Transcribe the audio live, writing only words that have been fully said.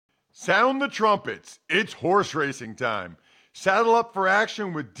Sound the trumpets. It's horse racing time. Saddle up for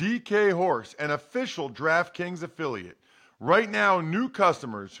action with DK Horse, an official DraftKings affiliate. Right now, new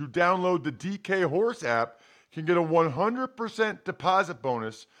customers who download the DK Horse app can get a 100% deposit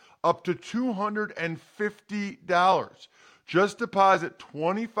bonus up to $250. Just deposit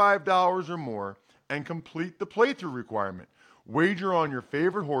 $25 or more and complete the playthrough requirement. Wager on your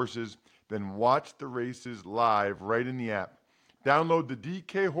favorite horses, then watch the races live right in the app. Download the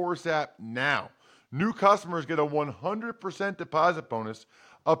DK Horse app now. New customers get a 100% deposit bonus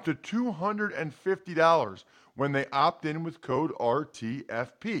up to $250 when they opt in with code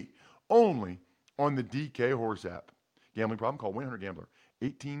RTFP. Only on the DK Horse app. Gambling problem? Call 1-800-GAMBLER.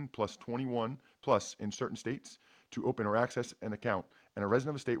 18 plus 21 plus in certain states to open or access an account, and a resident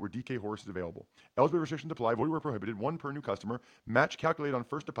of a state where DK Horse is available. Eligibility restrictions apply. Void where prohibited. One per new customer. Match calculated on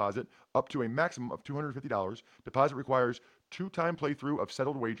first deposit up to a maximum of $250. Deposit requires 2-time playthrough of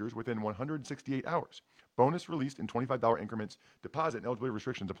settled wagers within 168 hours. Bonus released in $25 increments. Deposit and eligibility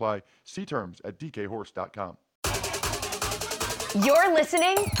restrictions apply. See terms at dkhorse.com. You're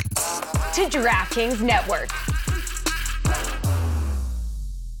listening to DraftKings Network.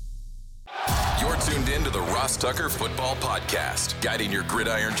 You're tuned in to the Ross Tucker Football Podcast. Guiding your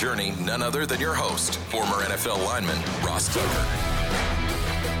gridiron journey, none other than your host, former NFL lineman, Ross Tucker.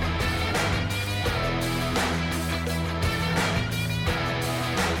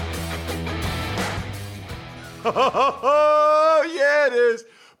 Oh, yeah, it is.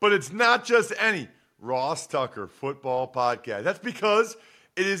 But it's not just any Ross Tucker Football Podcast. That's because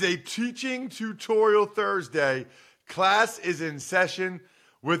it is a teaching tutorial Thursday. Class is in session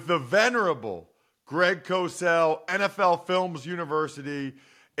with the venerable Greg Cosell, NFL Films University.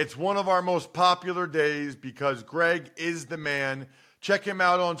 It's one of our most popular days because Greg is the man. Check him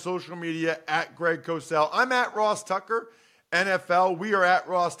out on social media at Greg Cosell. I'm at Ross Tucker NFL. We are at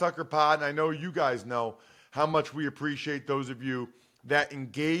Ross Tucker Pod, and I know you guys know how much we appreciate those of you that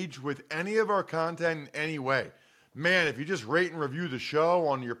engage with any of our content in any way. Man, if you just rate and review the show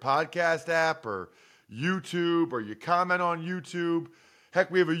on your podcast app or YouTube, or you comment on YouTube. Heck,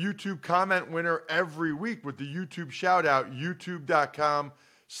 we have a YouTube comment winner every week with the YouTube shout out,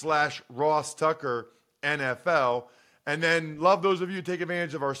 youtube.com/Ross Tucker NFL. And then love those of you who take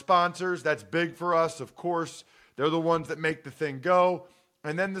advantage of our sponsors. That's big for us, of course. They're the ones that make the thing go.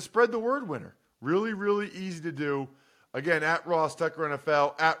 And then the spread the word winner. Really, really easy to do. Again, at Ross Tucker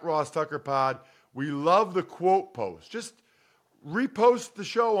NFL, at Ross Tucker Pod. We love the quote post. Just repost the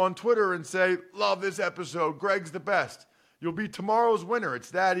show on Twitter and say, love this episode. Greg's the best. You'll be tomorrow's winner. It's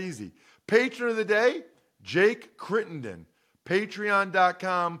that easy. Patron of the day, Jake Crittenden.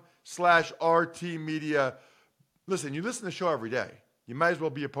 Patreon.com/RT Media. Listen, you listen to the show every day. You might as well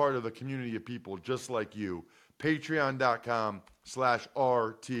be a part of the community of people just like you.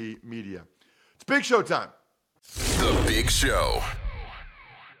 Patreon.com/RT Media. It's Big Show time. The Big Show.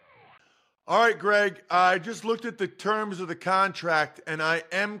 All right, Greg, I just looked at the terms of the contract, and I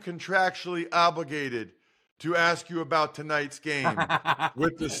am contractually obligated to ask you about tonight's game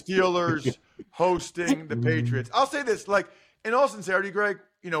with the Steelers hosting the Patriots. I'll say this, like, in all sincerity, Greg,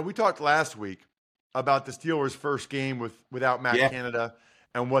 you know, we talked last week about the Steelers' first game without Matt Canada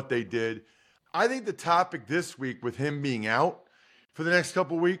and what they did. I think the topic this week, with him being out for the next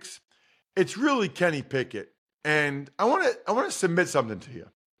couple of weeks, it's really Kenny Pickett. And I want to submit something to you.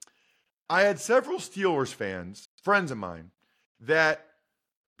 I had several Steelers fans, friends of mine, that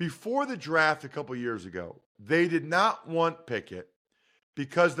before the draft a couple years ago, they did not want Pickett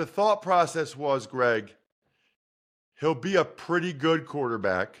because the thought process was, Greg, he'll be a pretty good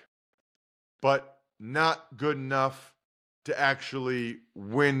quarterback, but not good enough to actually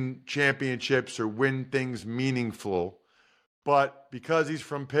win championships or win things meaningful. But because he's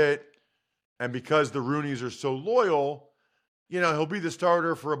from Pitt and because the Rooneys are so loyal, you know, he'll be the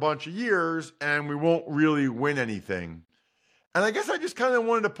starter for a bunch of years and we won't really win anything. And I guess I just kind of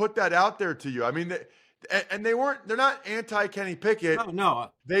wanted to put that out there to you. I mean, they're not anti-Kenny Pickett.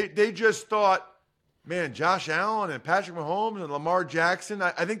 No. They just thought, man, Josh Allen and Patrick Mahomes and Lamar Jackson.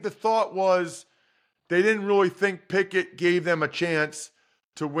 I think the thought was they didn't really think Pickett gave them a chance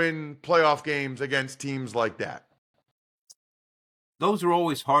to win playoff games against teams like that. Those are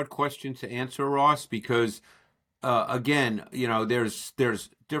always hard questions to answer, Ross, because again, you know, there's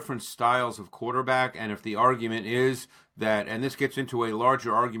different styles of quarterback, and if the argument is that, and this gets into a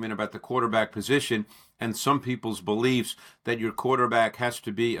larger argument about the quarterback position and some people's beliefs that your quarterback has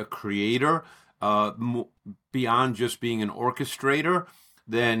to be a creator beyond just being an orchestrator,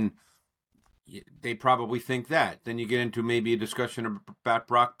 then They probably think that. Then you get into maybe a discussion about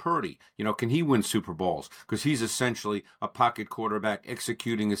Brock Purdy. Can he win Super Bowls? Because he's essentially a pocket quarterback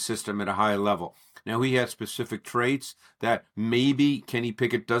executing a system at a high level. Now, he has specific traits that maybe Kenny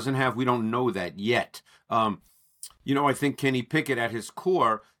Pickett doesn't have. We don't know that yet. I think Kenny Pickett at his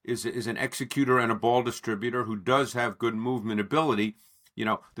core is an executor and a ball distributor who does have good movement ability.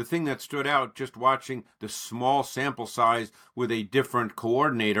 The thing that stood out just watching the small sample size with a different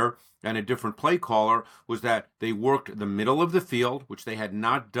coordinator and a different play caller was that they worked the middle of the field, which they had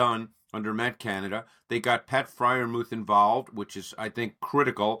not done under Matt Canada. They got Pat Freiermuth involved, which is, I think,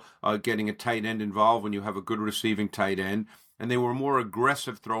 critical, getting a tight end involved when you have a good receiving tight end. And they were more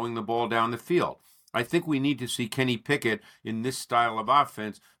aggressive throwing the ball down the field. I think we need to see Kenny Pickett in this style of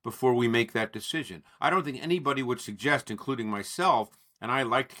offense before we make that decision. I don't think anybody would suggest, including myself, and I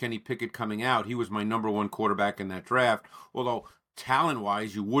liked Kenny Pickett coming out. He was my number one quarterback in that draft, although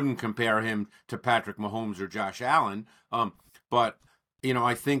talent-wise, you wouldn't compare him to Patrick Mahomes or Josh Allen. But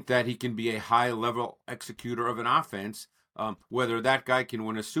I think that he can be a high-level executor of an offense. Whether that guy can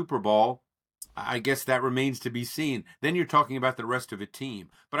win a Super Bowl, I guess that remains to be seen. Then you're talking about the rest of a team.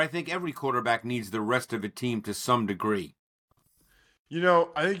 But I think every quarterback needs the rest of a team to some degree. I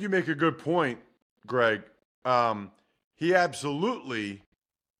think you make a good point, Greg. He absolutely,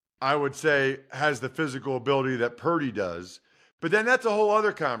 I would say, has the physical ability that Purdy does. But then that's a whole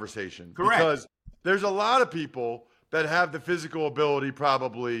other conversation. Correct. Because there's a lot of people that have the physical ability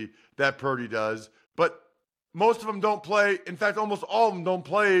probably that Purdy does, but most of them don't play. In fact, almost all of them don't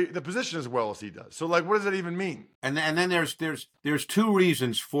play the position as well as he does. So, what does that even mean? And then there's two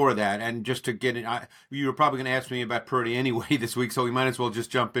reasons for that. And just to get it, you were probably going to ask me about Purdy anyway this week, so we might as well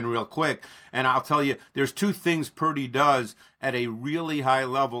just jump in real quick. And I'll tell you, there's two things Purdy does at a really high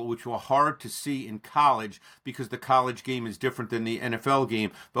level, which were hard to see in college because the college game is different than the NFL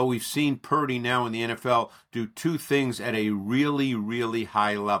game. But we've seen Purdy now in the NFL do two things at a really, really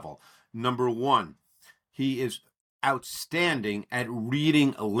high level. Number one, he is outstanding at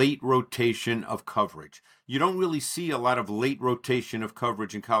reading late rotation of coverage. You don't really see a lot of late rotation of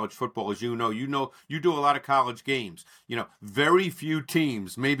coverage in college football, as you know. You do a lot of college games. Very few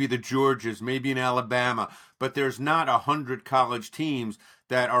teams, maybe the Georgias, maybe in Alabama, but there's not 100 college teams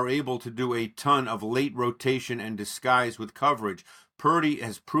that are able to do a ton of late rotation and disguise with coverage. Purdy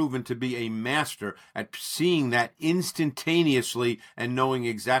has proven to be a master at seeing that instantaneously and knowing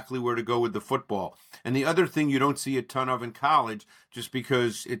exactly where to go with the football. And the other thing you don't see a ton of in college, just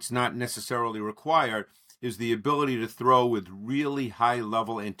because it's not necessarily required, is the ability to throw with really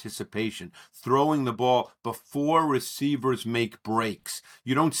high-level anticipation, throwing the ball before receivers make breaks.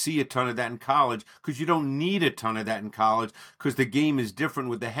 You don't see a ton of that in college because you don't need a ton of that in college because the game is different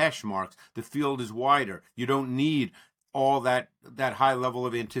with the hash marks. The field is wider. You don't need all that high level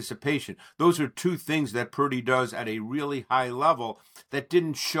of anticipation. Those are two things that Purdy does at a really high level that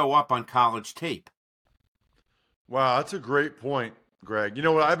didn't show up on college tape. Wow, that's a great point, Greg. You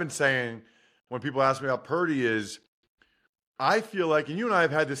know what I've been saying when people ask me about Purdy is I feel like, and you and I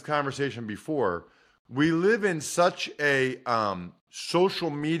have had this conversation before, we live in such a social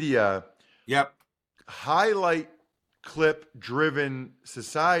media highlight clip driven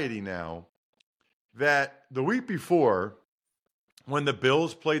society now that the week before, when the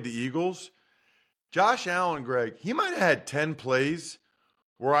Bills played the Eagles, Josh Allen, Greg, he might have had 10 plays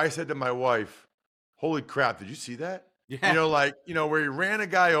where I said to my wife, holy crap, did you see that? Yeah. Where he ran a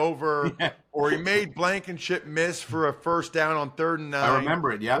guy over or he made Blankenship miss for a first down on 3rd and 9. I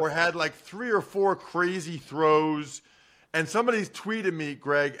remember it, yeah. Or had 3 or 4 crazy throws. And somebody's tweeted me,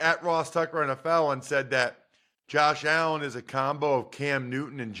 Greg, at Ross Tucker NFL and said that Josh Allen is a combo of Cam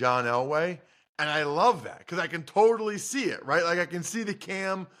Newton and John Elway. And I love that because I can totally see it, right? I can see the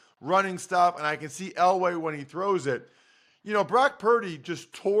Cam running stuff and I can see Elway when he throws it. Brock Purdy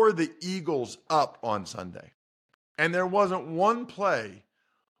just tore the Eagles up on Sunday. And there wasn't one play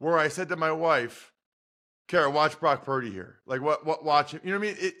where I said to my wife, Kara, watch Brock Purdy here. Watch him. You know what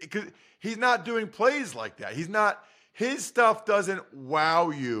I mean? Because he's not doing plays like that. His stuff doesn't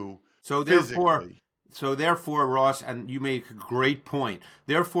wow you physically. So therefore, Ross, and you make a great point,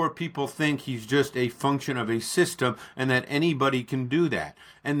 therefore people think he's just a function of a system and that anybody can do that.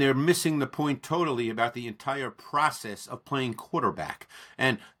 And they're missing the point totally about the entire process of playing quarterback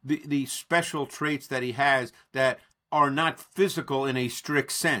and the special traits that he has that are not physical in a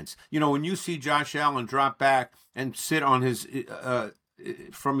strict sense. When you see Josh Allen drop back and sit on his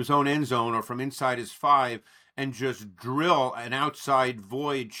from his own end zone or from inside his 5 and just drill an outside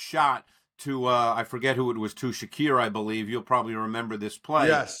void shot to I forget who it was, to Shakir, I believe. You'll probably remember this play.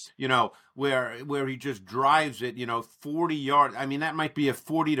 Yes. Where he just drives it, 40 yards. I mean, that might be a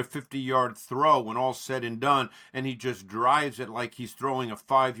 40 to 50-yard throw when all's said and done, and he just drives it like he's throwing a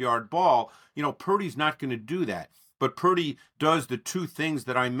 5-yard ball. Purdy's not going to do that. But Purdy does the two things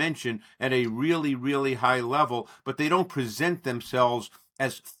that I mentioned at a really, really high level, but they don't present themselves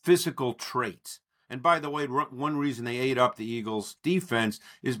as physical traits. And by the way, one reason they ate up the Eagles' defense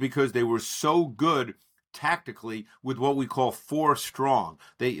is because they were so good tactically with what we call 4 strong.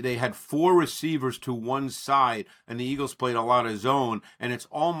 They had 4 receivers to one side, and the Eagles played a lot of zone, and it's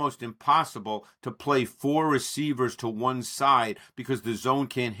almost impossible to play 4 receivers to one side because the zone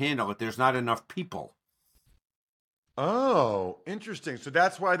can't handle it. There's not enough people. Oh, interesting. So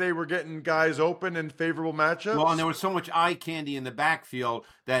that's why they were getting guys open in favorable matchups? Well, and there was so much eye candy in the backfield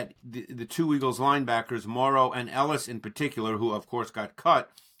that the two Eagles linebackers, Morrow and Ellis in particular, who of course got cut,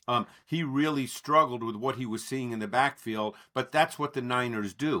 he really struggled with what he was seeing in the backfield, but that's what the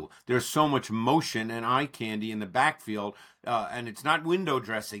Niners do. There's so much motion and eye candy in the backfield, and it's not window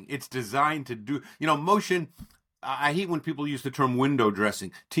dressing. It's designed to do, motion. I hate when people use the term window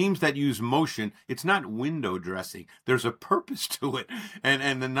dressing. Teams that use motion, it's not window dressing. There's a purpose to it.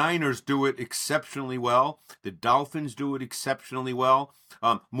 And the Niners do it exceptionally well. The Dolphins do it exceptionally well.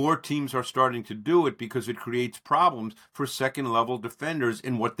 More teams are starting to do it because it creates problems for second-level defenders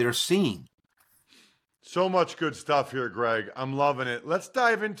in what they're seeing. So much good stuff here, Greg. I'm loving it. Let's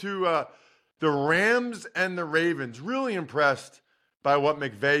dive into the Rams and the Ravens. Really impressed by what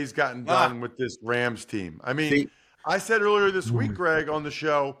McVay's gotten done with this Rams team. I mean, I said earlier this week, Greg, on the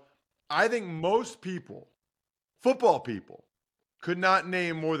show, I think most people, football people, could not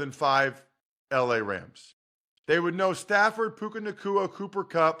name more than 5 LA Rams. They would know Stafford, Puka Nacua, Cooper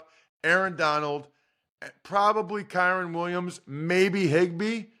Kupp, Aaron Donald, probably Kyron Williams, maybe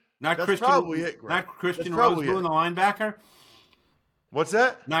Higbee. That's probably it, Greg. Not Christian Roseboone, the linebacker? What's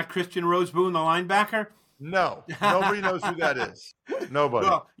that? Not Christian Roseboone, the linebacker? No, nobody knows who that is. Nobody.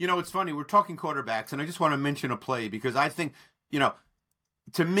 Well, it's funny. We're talking quarterbacks, and I just want to mention a play because I think,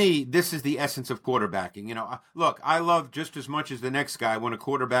 to me, this is the essence of quarterbacking. Look, I love just as much as the next guy when a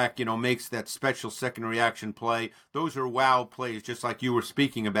quarterback, makes that special second reaction play. Those are wow plays, just like you were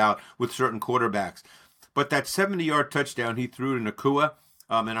speaking about with certain quarterbacks. But that 70-yard touchdown he threw to Nacua,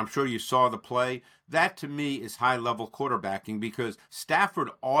 and I'm sure you saw the play, that to me is high-level quarterbacking because Stafford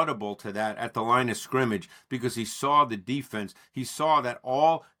audible to that at the line of scrimmage because he saw the defense. He saw that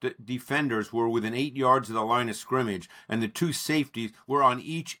all the defenders were within 8 yards of the line of scrimmage, and the 2 safeties were on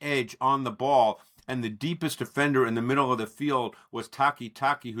each edge on the ball, and the deepest defender in the middle of the field was Taki,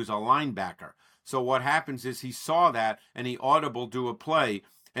 who's a linebacker. So what happens is he saw that, and he audible do a play,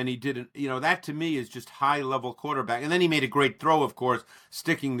 and he didn't, that to me is just high-level quarterback. And then he made a great throw, of course,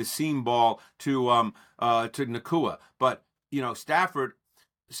 sticking the seam ball to Nacua. But,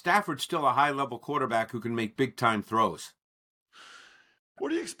 Stafford's still a high-level quarterback who can make big-time throws.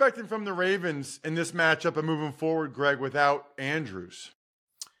 What are you expecting from the Ravens in this matchup and moving forward, Greg, without Andrews?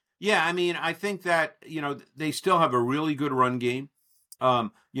 Yeah, I mean, I think that, they still have a really good run game.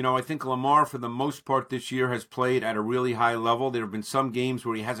 I think Lamar, for the most part this year, has played at a really high level. There have been some games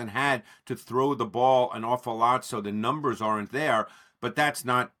where he hasn't had to throw the ball an awful lot, so the numbers aren't there. But has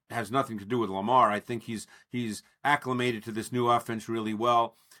nothing to do with Lamar. I think he's acclimated to this new offense really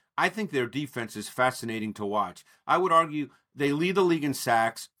well. I think their defense is fascinating to watch. I would argue they lead the league in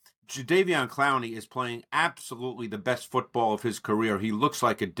sacks. Jadeveon Clowney is playing absolutely the best football of his career. He looks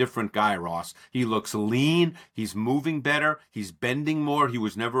like a different guy, Ross. He looks lean. He's moving better. He's bending more. He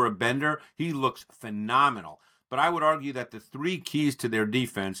was never a bender. He looks phenomenal. But I would argue that the 3 keys to their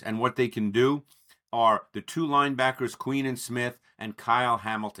defense and what they can do are the 2 linebackers, Queen and Smith, and Kyle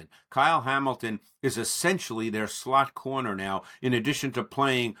Hamilton. Kyle Hamilton is essentially their slot corner now, in addition to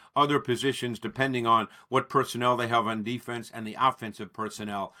playing other positions depending on what personnel they have on defense and the offensive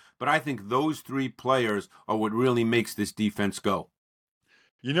personnel. But I think those 3 players are what really makes this defense go.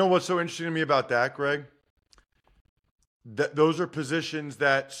 You know what's so interesting to me about that, Greg? Those are positions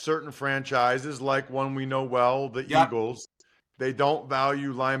that certain franchises, like one we know well, the Eagles, they don't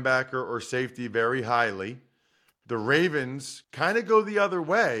value linebacker or safety very highly. The Ravens kind of go the other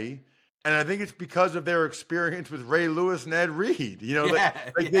way, and I think it's because of their experience with Ray Lewis and Ed Reed.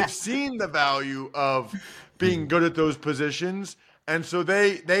 They've seen the value of being good at those positions, and so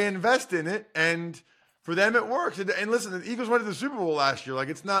they invest in it, and for them it works. And listen, the Eagles went to the Super Bowl last year.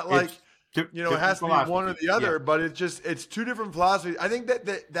 It's not like it has to be one or the other, but it's 2 different philosophies. I think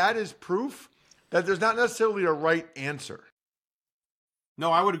that is proof that there's not necessarily a right answer.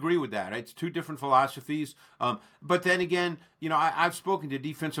 No, I would agree with that. It's two different philosophies. But then again, I've spoken to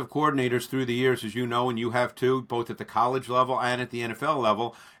defensive coordinators through the years, as you know, and you have too, both at the college level and at the NFL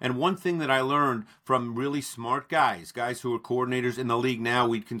level. And one thing that I learned from really smart guys who are coordinators in the league now,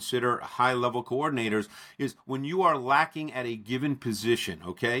 we'd consider high-level coordinators, is when you are lacking at a given position,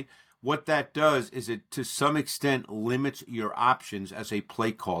 okay, what that does is it, to some extent, limits your options as a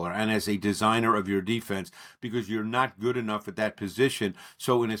play caller and as a designer of your defense because you're not good enough at that position.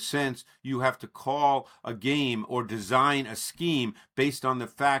 So in a sense, you have to call a game or design a scheme based on the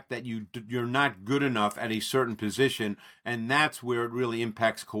fact that you're not good enough at a certain position, and that's where it really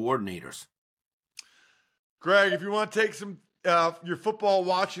impacts coordinators. Greg, if you want to take some your football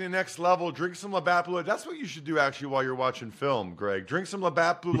watching the next level, drink some Labatt Blue Lights. That's what you should do actually while you're watching film, Greg. Drink some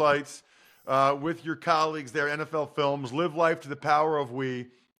Labatt Blue Lights with your colleagues there, NFL Films. Live life to the power of we.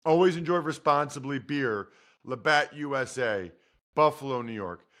 Always enjoy responsibly. Beer, Labatt USA, Buffalo, New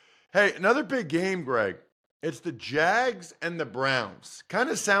York. Hey, another big game, Greg. It's the Jags and the Browns.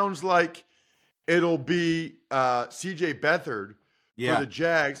 Kind of sounds like it'll be C.J. Beathard for the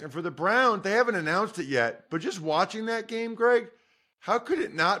Jags. And for the Browns, they haven't announced it yet. But just watching that game, Greg, how could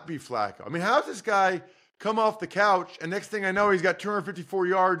it not be Flacco? I mean, how's this guy come off the couch, and next thing I know, he's got 254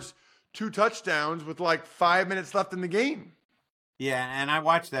 yards, 2 touchdowns with like 5 minutes left in the game? Yeah, and I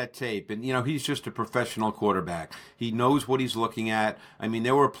watched that tape, and, he's just a professional quarterback. He knows what he's looking at. I mean,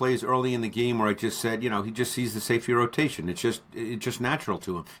 there were plays early in the game where I just said, he just sees the safety rotation. It's just natural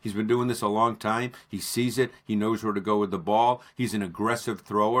to him. He's been doing this a long time. He sees it. He knows where to go with the ball. He's an aggressive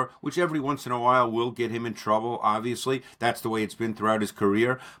thrower, which every once in a while will get him in trouble, obviously. That's the way it's been throughout his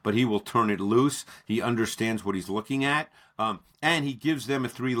career, but he will turn it loose. He understands what he's looking at. And he gives them a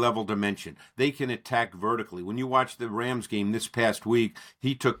 3-level dimension. They can attack vertically. When you watch the Rams game this past week,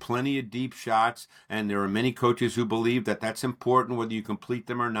 he took plenty of deep shots, and there are many coaches who believe that that's important, whether you complete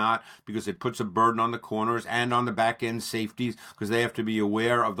them or not, because it puts a burden on the corners and on the back-end safeties, because they have to be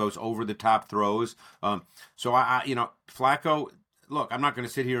aware of those over-the-top throws. So, Flacco... Look, I'm not going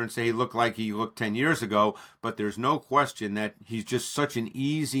to sit here and say he looked like he looked 10 years ago, but there's no question that he's just such an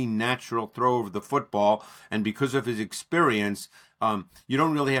easy, natural thrower of the football. And because of his experience, you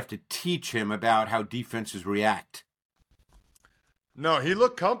don't really have to teach him about how defenses react. No, he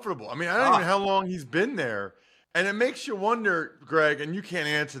looked comfortable. I mean, I don't even know how long he's been there. And it makes you wonder, Greg, and you can't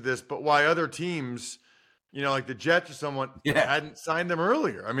answer this, but why other teams, like the Jets or someone, hadn't signed him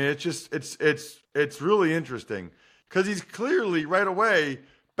earlier. I mean, it's really interesting. Because he's clearly right away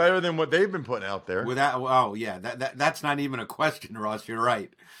better than what they've been putting out there. That's not even a question, Ross. You're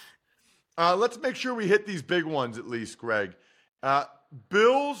right. Let's make sure we hit these big ones at least, Greg.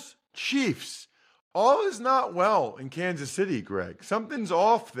 Bills, Chiefs. All is not well in Kansas City, Greg. Something's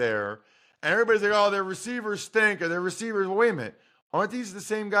off there. And everybody's like, their receivers stink, or their receivers, well, wait a minute. Aren't these the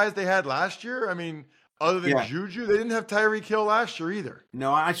same guys they had last year? I mean, other than Juju, they didn't have Tyreek Hill last year either.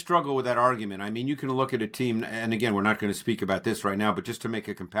 No, I struggle with that argument. I mean, you can look at a team, and again, we're not going to speak about this right now, but just to make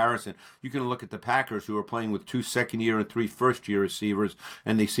a comparison, you can look at the Packers, who are playing with 2 second-year and 3 first-year receivers,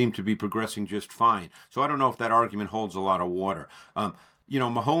 and they seem to be progressing just fine. So I don't know if that argument holds a lot of water.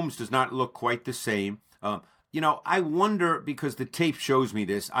 Mahomes does not look quite the same. I wonder, because the tape shows me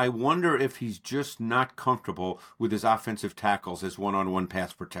this, I wonder if he's just not comfortable with his offensive tackles as one-on-one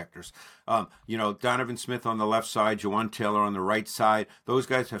pass protectors. Donovan Smith on the left side, Jawan Taylor on the right side. Those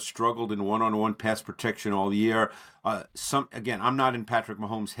guys have struggled in one-on-one pass protection all year. I'm not in Patrick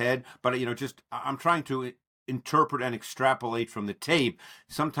Mahomes' head, but, I'm trying to interpret and extrapolate from the tape.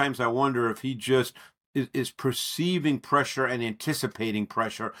 Sometimes I wonder if he just is perceiving pressure and anticipating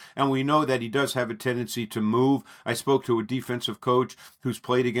pressure, and we know that he does have a tendency to move. I spoke to a defensive coach who's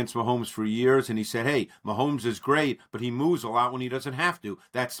played against Mahomes for years, and he said, hey, Mahomes is great, but he moves a lot when he doesn't have to.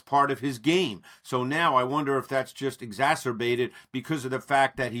 That's part of his game. So now I wonder if that's just exacerbated because of the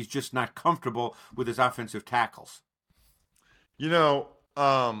fact that he's just not comfortable with his offensive tackles.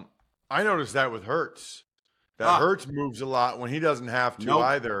 I noticed that with Hurts. Hurts moves a lot when he doesn't have to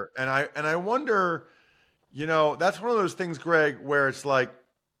either. And I wonder... that's one of those things, Greg, where it's like,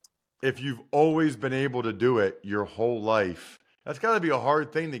 if you've always been able to do it your whole life, that's got to be a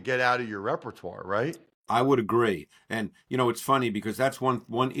hard thing to get out of your repertoire, right? I would agree. And, it's funny because that's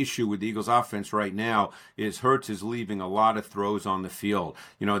one issue with the Eagles offense right now is Hurts is leaving a lot of throws on the field.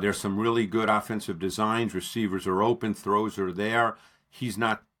 There's some really good offensive designs. Receivers are open. Throws are there. He's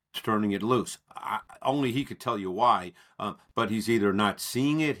not turning it loose. Only he could tell you why. but he's either not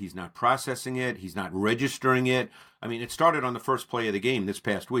seeing it, he's not processing it, he's not registering it. I mean, it started on the first play of the game this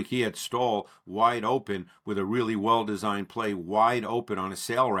past week. He had Stahl wide open with a really well-designed play, wide open on a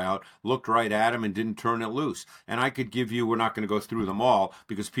sail route, looked right at him and didn't turn it loose. And I could give you, we're not going to go through them all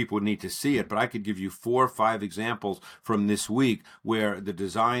because people would need to see it, but I could give you 4 or 5 examples from this week where the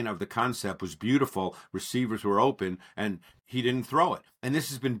design of the concept was beautiful, receivers were open, and he didn't throw it. And this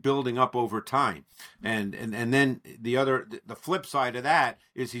has been building up over time. And then the flip side of that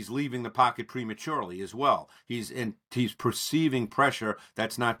is he's leaving the pocket prematurely as well. He's perceiving pressure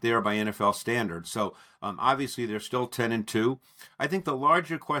that's not there by NFL standards. So obviously they're still 10-2. I think the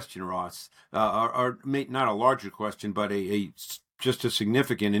larger question, Ross, or not a larger question, but just a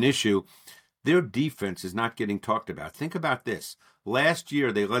significant an issue. Their defense is not getting talked about. Think about this. Last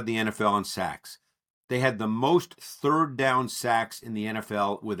year they led the NFL in sacks. They had the most third down sacks in the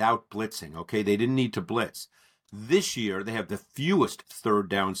NFL without blitzing, okay? They didn't need to blitz. This year, they have the fewest third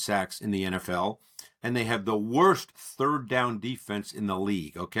down sacks in the NFL, and they have the worst third down defense in the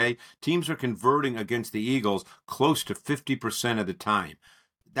league, okay? Teams are converting against the Eagles close to 50% of the time.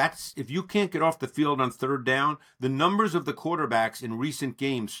 That's if you can't get off the field on third down, the numbers of the quarterbacks in recent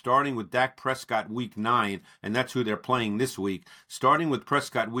games, starting with Dak Prescott week 9, and that's who they're playing this week, starting with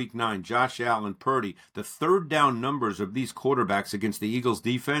Prescott week 9, Josh Allen, Purdy, the third down numbers of these quarterbacks against the Eagles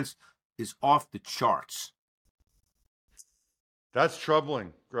defense is off the charts. That's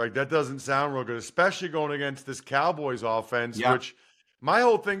troubling, Greg. That doesn't sound real good, especially going against this Cowboys offense, which my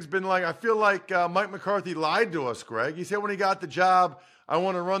whole thing's been like, I feel like Mike McCarthy lied to us, Greg. He said when he got the job, I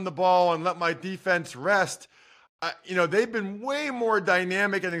want to run the ball and let my defense rest. They've been way more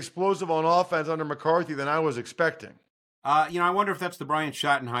dynamic and explosive on offense under McCarthy than I was expecting. I wonder if that's the Brian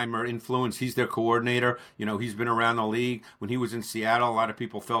Schottenheimer influence. He's their coordinator. He's been around the league. When he was in Seattle, a lot of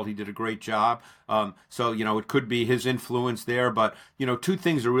people felt he did a great job. So it could be his influence there. But, 2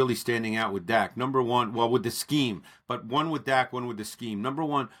 things are really standing out with Dak. Number one, with the scheme, but one with Dak, one with the scheme. Number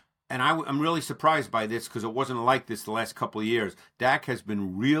one, and I'm really surprised by this because it wasn't like this the last couple of years. Dak has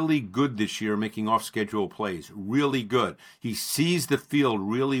been really good this year making off-schedule plays, really good. He sees the field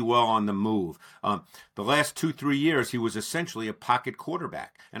really well on the move. The last 2-3 years, he was essentially a pocket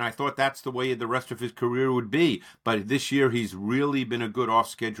quarterback, and I thought that's the way the rest of his career would be. But this year, he's really been a good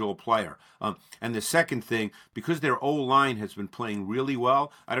off-schedule player. And the second thing, because their O-line has been playing really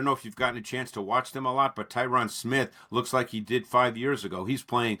well, I don't know if you've gotten a chance to watch them a lot, but Tyron Smith looks like he did 5 years ago. He's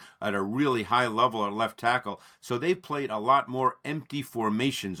playing at a really high level at left tackle. So they've played a lot more empty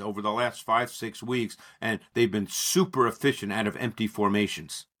formations over the last 5-6 weeks, and they've been super efficient out of empty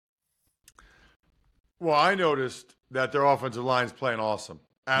formations. Well, I noticed that their offensive line's playing awesome.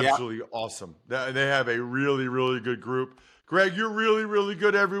 Absolutely awesome. They have a really, really good group. Greg, you're really, really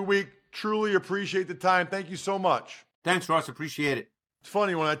good every week. Truly appreciate the time. Thank you so much. Thanks, Ross. Appreciate it. It's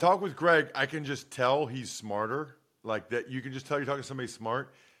funny, when I talk with Greg, I can just tell he's smarter. Like that, you can just tell you're talking to somebody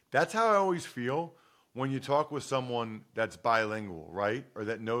smart. That's how I always feel when you talk with someone that's bilingual, right? Or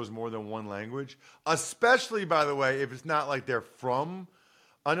that knows more than one language. Especially, by the way, if it's not like they're from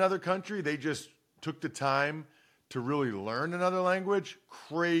another country. They just took the time to really learn another language.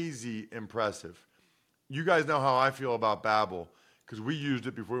 Crazy impressive. You guys know how I feel about Babbel because we used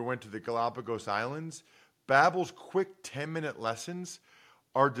it before we went to the Galapagos Islands. Babbel's quick 10-minute lessons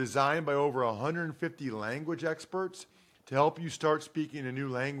are designed by over 150 language experts to help you start speaking a new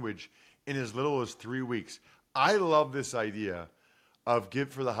language in as little as 3 weeks. I love this idea of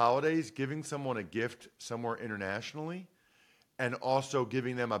for the holidays, giving someone a gift somewhere internationally and also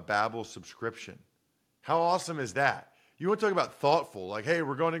giving them a Babbel subscription. How awesome is that? You want to talk about thoughtful, like, hey,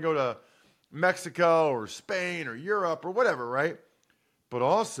 we're going to go to Mexico or Spain or Europe or whatever, right? But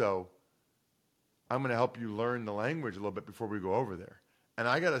also, I'm going to help you learn the language a little bit before we go over there. And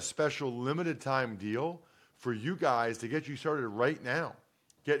I got a special limited time deal for you guys to get you started right now.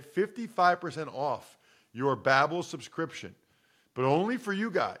 Get 55% off your Babbel subscription, but only for you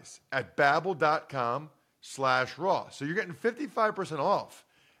guys at Babbel.com/Ross. So you're getting 55% off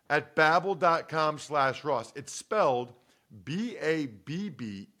at Babbel.com/Ross. It's spelled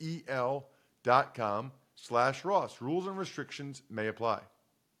BABBEL.com/Ross. Rules and restrictions may apply.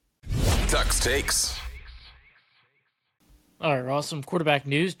 Tuck's Takes. All right, Ross, some quarterback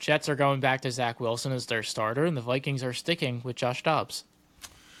news. Jets are going back to Zach Wilson as their starter, and the Vikings are sticking with Josh Dobbs.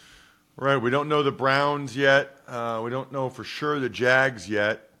 Right, we don't know the Browns yet. We don't know for sure the Jags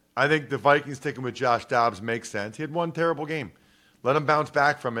yet. I think the Vikings sticking with Josh Dobbs makes sense. He had one terrible game. Let him bounce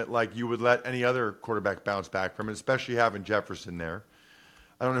back from it like you would let any other quarterback bounce back from it, especially having Jefferson there.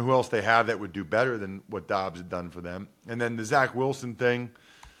 I don't know who else they have that would do better than what Dobbs had done for them. And then the Zach Wilson thing,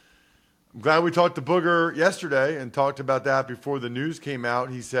 I'm glad we talked to Booger yesterday and talked about that before the news came out.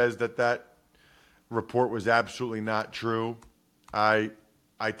 He says that report was absolutely not true. I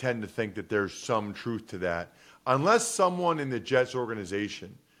tend to think that there's some truth to that. Unless someone in the Jets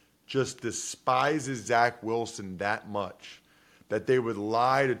organization just despises Zach Wilson that much that they would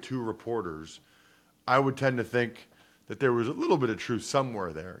lie to two reporters, I would tend to think that there was a little bit of truth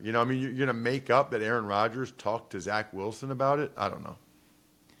somewhere there. You know, I mean, you're going to make up that Aaron Rodgers talked to Zach Wilson about it? I don't know.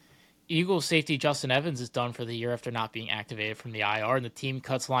 Eagles safety Justin Evans is done for the year after not being activated from the IR, and the team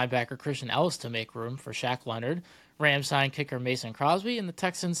cuts linebacker Christian Ellis to make room for Shaq Leonard. Rams signed kicker Mason Crosby, and the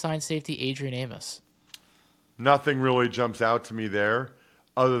Texans signed safety Adrian Amos. Nothing really jumps out to me there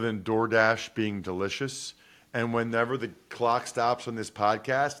other than DoorDash being delicious. And whenever the clock stops on this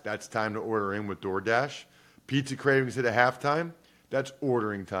podcast, that's time to order in with DoorDash. Pizza cravings at a halftime, that's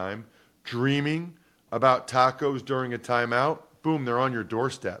ordering time. Dreaming about tacos during a timeout, boom, they're on your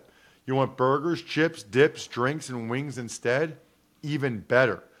doorstep. You want burgers, chips, dips, drinks, and wings instead? Even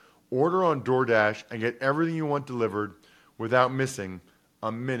better. Order on DoorDash and get everything you want delivered without missing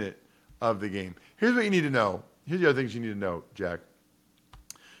a minute of the game. Here's what you need to know. Here's the other things you need to know, Jack.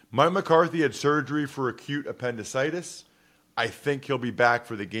 Mike McCarthy had surgery for acute appendicitis. I think he'll be back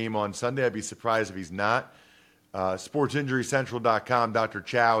for the game on Sunday. I'd be surprised if he's not. SportsInjuryCentral.com, Dr.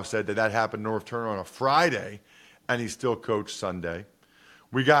 Chow said that happened in North Turner on a Friday, and he still coached Sunday.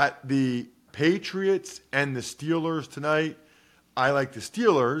 We got the Patriots and the Steelers tonight. I like the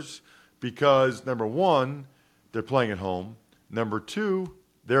Steelers because, number one, they're playing at home. Number two,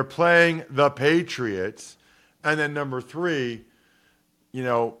 they're playing the Patriots. And then number three, you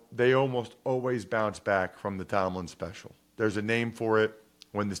know, they almost always bounce back from the Tomlin special. There's a name for it.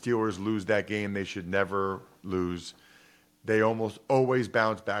 When the Steelers lose that game, they should never lose. They almost always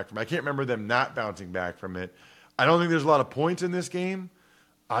bounce back from it. I can't remember them not bouncing back from it. I don't think there's a lot of points in this game.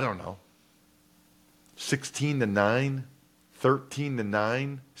 I don't know. 16-9,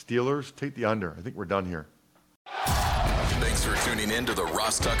 13-9, Steelers. Take the under. I think we're done here. Thanks for tuning in to the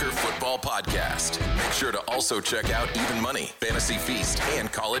Ross Tucker Football Podcast. Make sure to also check out Even Money, Fantasy Feast,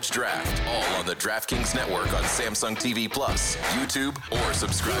 and College Draft, all on the DraftKings Network on Samsung TV Plus, YouTube, or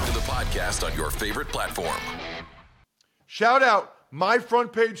subscribe to the podcast on your favorite platform. Shout out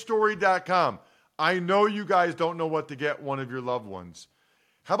myfrontpagestory.com. I know you guys don't know what to get one of your loved ones.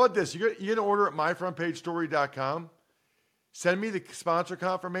 How about this? You're going to order at myfrontpagestory.com. Send me the sponsor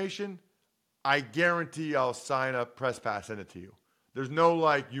confirmation. I guarantee I'll sign up, press pass, send it to you. There's no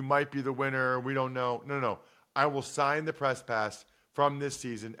like, you might be the winner, we don't know. No. I will sign the press pass from this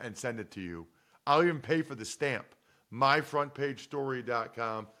season and send it to you. I'll even pay for the stamp.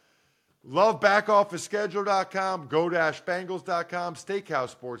 myfrontpagestory.com. Love backofficeschedule.com, go-bangles.com,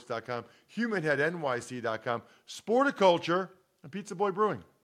 steakhousesports.com, humanheadnyc.com, Sporticulture, and Pizza Boy Brewing.